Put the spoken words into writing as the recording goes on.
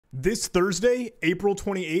This Thursday, April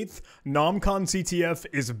 28th, NahamCon CTF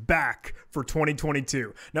is back for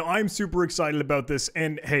 2022. Now, I'm super excited about this,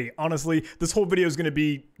 and hey, honestly, this whole video is going to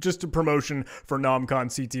be just a promotion for NahamCon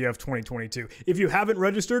CTF 2022. If you haven't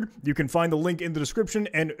registered, you can find the link in the description,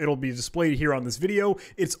 and it'll be displayed here on this video.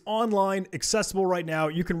 It's online, accessible right now.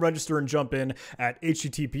 You can register and jump in at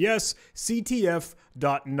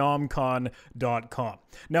https://ctf.nahamcon.com.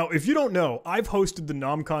 Now, if you don't know, I've hosted the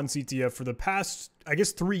NahamCon CTF for the past, I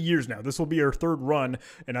guess, 3 years now. This will be our third run,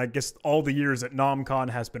 and I guess all the years that NahamCon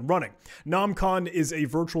has been running. NahamCon is a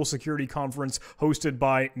virtual security conference hosted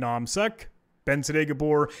by NahamSec, Ben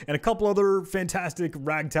Gabor, and a couple other fantastic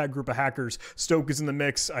ragtag group of hackers. Stoke is in the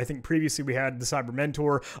mix. I think previously we had the Cyber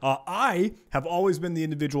Mentor. I have always been the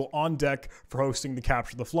individual on deck for hosting the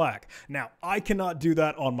Capture the Flag. Now, I cannot do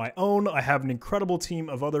that on my own. I have an incredible team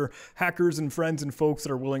of other hackers and friends and folks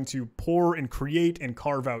that are willing to pour and create and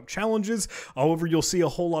carve out challenges. However, you'll see a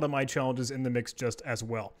whole lot of my challenges in the mix just as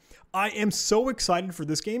well. I am so excited for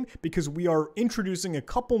this game because we are introducing a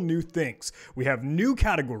couple new things. We have new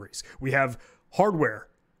categories. We have hardware,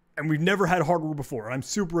 and we've never had hardware before. I'm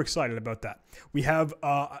super excited about that. We have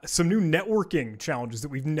some new networking challenges that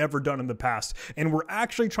we've never done in the past, and we're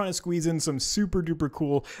actually trying to squeeze in some super duper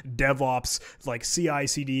cool DevOps like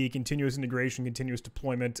CI/CD, continuous integration, continuous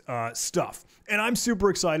deployment stuff. And I'm super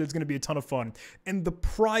excited. It's going to be a ton of fun. And the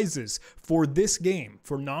prizes for this game,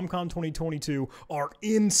 for NahamCon 2022, are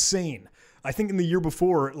insane. I think in the year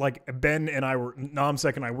before, like Ben and I were,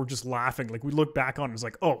 NahamSec and I were just laughing. Like we looked back on it, it was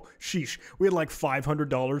like, oh, sheesh, we had like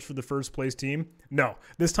 $500 for the first place team. No,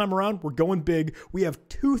 this time around, we're going big. We have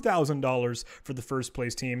 $2,000 for the first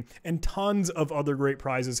place team and tons of other great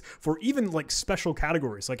prizes for even like special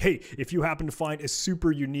categories. Like, hey, if you happen to find a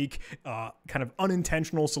super unique kind of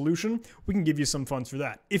unintentional solution, we can give you some funds for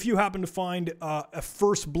that. If you happen to find a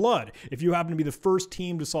first blood, if you happen to be the first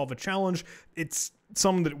team to solve a challenge, it's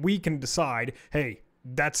something that we can decide, hey,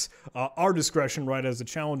 that's our discretion, right, as a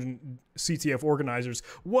challenge and CTF organizers.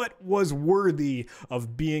 What was worthy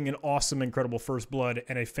of being an awesome, incredible first blood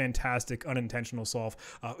and a fantastic unintentional solve?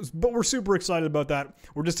 But we're super excited about that.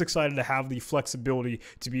 We're just excited to have the flexibility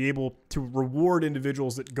to be able to reward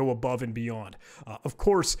individuals that go above and beyond. Of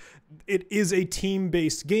course, it is a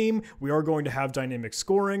team-based game. We are going to have dynamic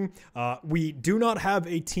scoring. We do not have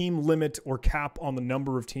a team limit or cap on the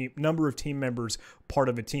number of team members part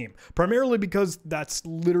of a team, primarily because that's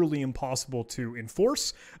literally impossible to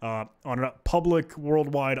enforce. On a public,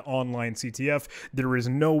 worldwide, online CTF, there is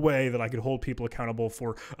no way that I could hold people accountable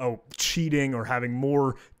for, cheating or having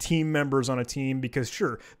more team members on a team, because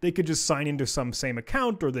sure, they could just sign into some same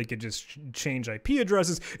account or they could just change IP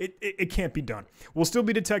addresses. It can't be done. We'll still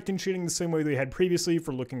be detecting cheating the same way they had previously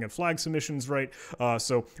for looking at flag submissions, right?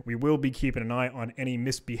 So we will be keeping an eye on any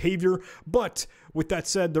misbehavior. But with that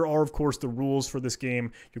said, there are, of course, the rules for this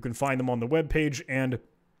game. You can find them on the webpage, and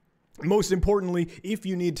most importantly, if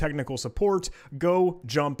you need technical support, go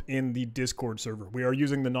jump in the Discord server. We are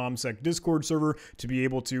using the NahamSec Discord server to be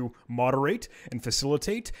able to moderate and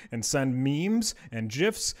facilitate and send memes and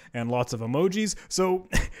GIFs and lots of emojis. So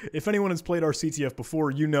if anyone has played our CTF before,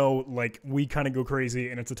 you know, like, we kind of go crazy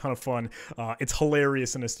and it's a ton of fun. It's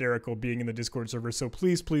hilarious and hysterical being in the Discord server. So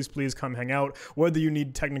please, please, please come hang out. Whether you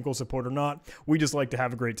need technical support or not, we just like to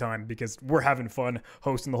have a great time because we're having fun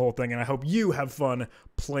hosting the whole thing, and I hope you have fun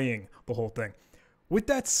playing the whole thing. With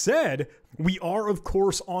that said, we are, of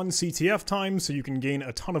course, on CTF time, so you can gain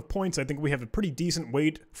a ton of points. I think we have a pretty decent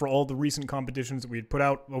weight for all the recent competitions that we had put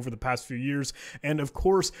out over the past few years. And of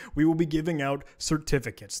course, we will be giving out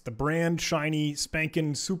certificates. The brand, shiny,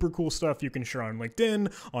 spanking, super cool stuff you can share on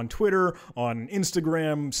LinkedIn, on Twitter, on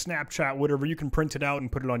Instagram, Snapchat, whatever. You can print it out and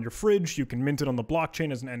put it on your fridge. You can mint it on the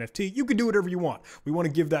blockchain as an NFT. You can do whatever you want. We want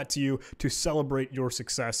to give that to you to celebrate your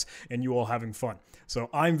success and you all having fun. So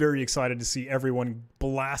I'm very excited to see everyone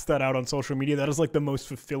blast that out on social media. That is like the most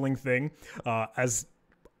fulfilling thing as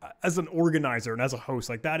an organizer and as a host.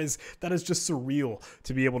 Like that is just surreal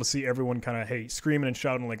to be able to see everyone kind of, hey, screaming and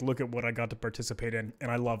shouting, like, look at what I got to participate in. And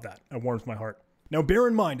I love that. It warms my heart. Now, bear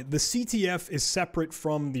in mind, the CTF is separate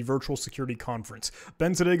from the Virtual Security Conference.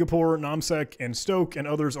 Ben Gabor, NahamSec, and Stoke, and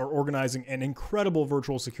others are organizing an incredible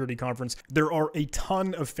virtual security conference. There are a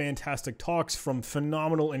ton of fantastic talks from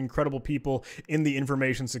phenomenal and incredible people in the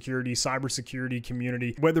information security, cybersecurity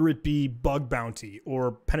community, whether it be bug bounty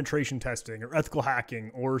or penetration testing or ethical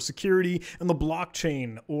hacking or security and the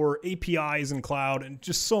blockchain or APIs and cloud, and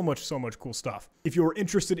just so much cool stuff. If you're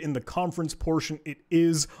interested in the conference portion, it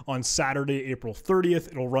is on Saturday, April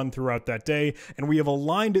 30th. It'll run throughout that day, and we have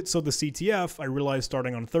aligned it so the CTF, I realize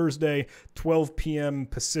starting on Thursday, 12 p.m.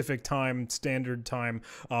 Pacific time, standard time,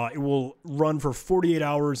 it will run for 48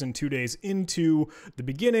 hours and 2 days into the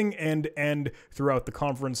beginning and end throughout the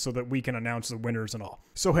conference so that we can announce the winners and all.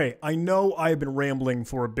 So hey, I know I've been rambling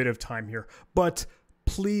for a bit of time here, but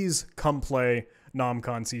please come play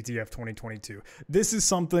NahamCon CTF 2022. This is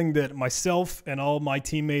something that myself and all my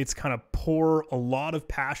teammates kind of pour a lot of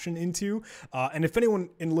passion into. And if anyone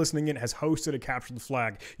listening in has hosted a Capture the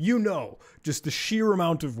Flag, you know just the sheer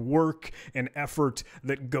amount of work and effort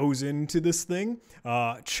that goes into this thing.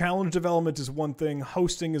 Challenge development is one thing,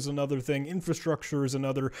 hosting is another thing, infrastructure is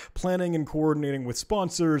another, planning and coordinating with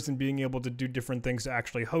sponsors and being able to do different things to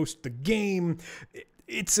actually host the game.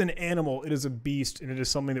 It's an animal, it is a beast, and it is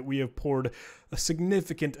something that we have poured a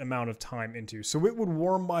significant amount of time into. So it would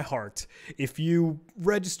warm my heart if you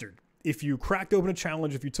registered, if you cracked open a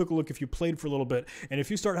challenge, if you took a look, if you played for a little bit, and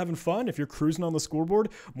if you start having fun, if you're cruising on the scoreboard,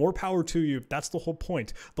 more power to you. That's the whole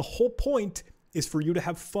point. The whole point is for you to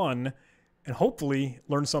have fun and hopefully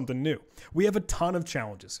learn something new. We have a ton of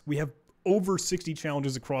challenges. We have over 60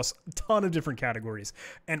 challenges across a ton of different categories.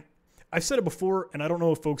 And I've said it before, and I don't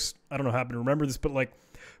know if folks, I don't know, happen to remember this, but like,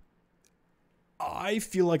 I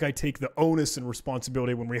feel like I take the onus and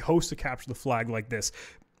responsibility when we host a Capture the Flag like this.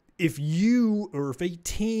 If you, or if a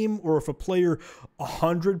team, or if a player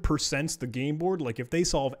 100%s the game board, like if they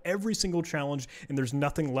solve every single challenge and there's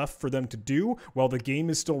nothing left for them to do while the game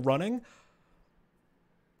is still running,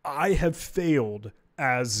 I have failed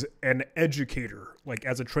as an educator, like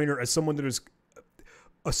as a trainer, as someone that is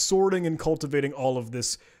assorting and cultivating all of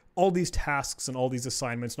this, all these tasks and all these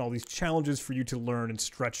assignments and all these challenges for you to learn and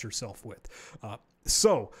stretch yourself with.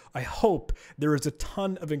 So I hope there is a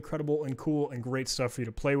ton of incredible and cool and great stuff for you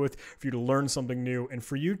to play with, for you to learn something new, and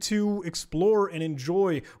for you to explore and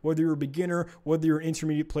enjoy, whether you're a beginner, whether you're an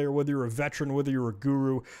intermediate player, whether you're a veteran, whether you're a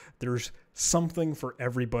guru. There's something for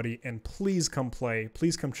everybody, and please come play.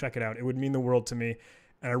 Please come check it out. It would mean the world to me,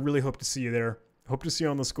 and I really hope to see you there. I hope to see you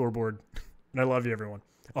on the scoreboard, and I love you, everyone.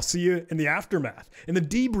 I'll see you in the aftermath, in the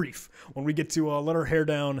debrief, when we get to let our hair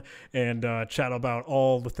down and chat about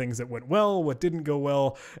all the things that went well, what didn't go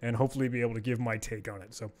well, and hopefully be able to give my take on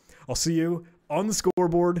it. So I'll see you on the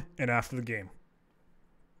scoreboard and after the game.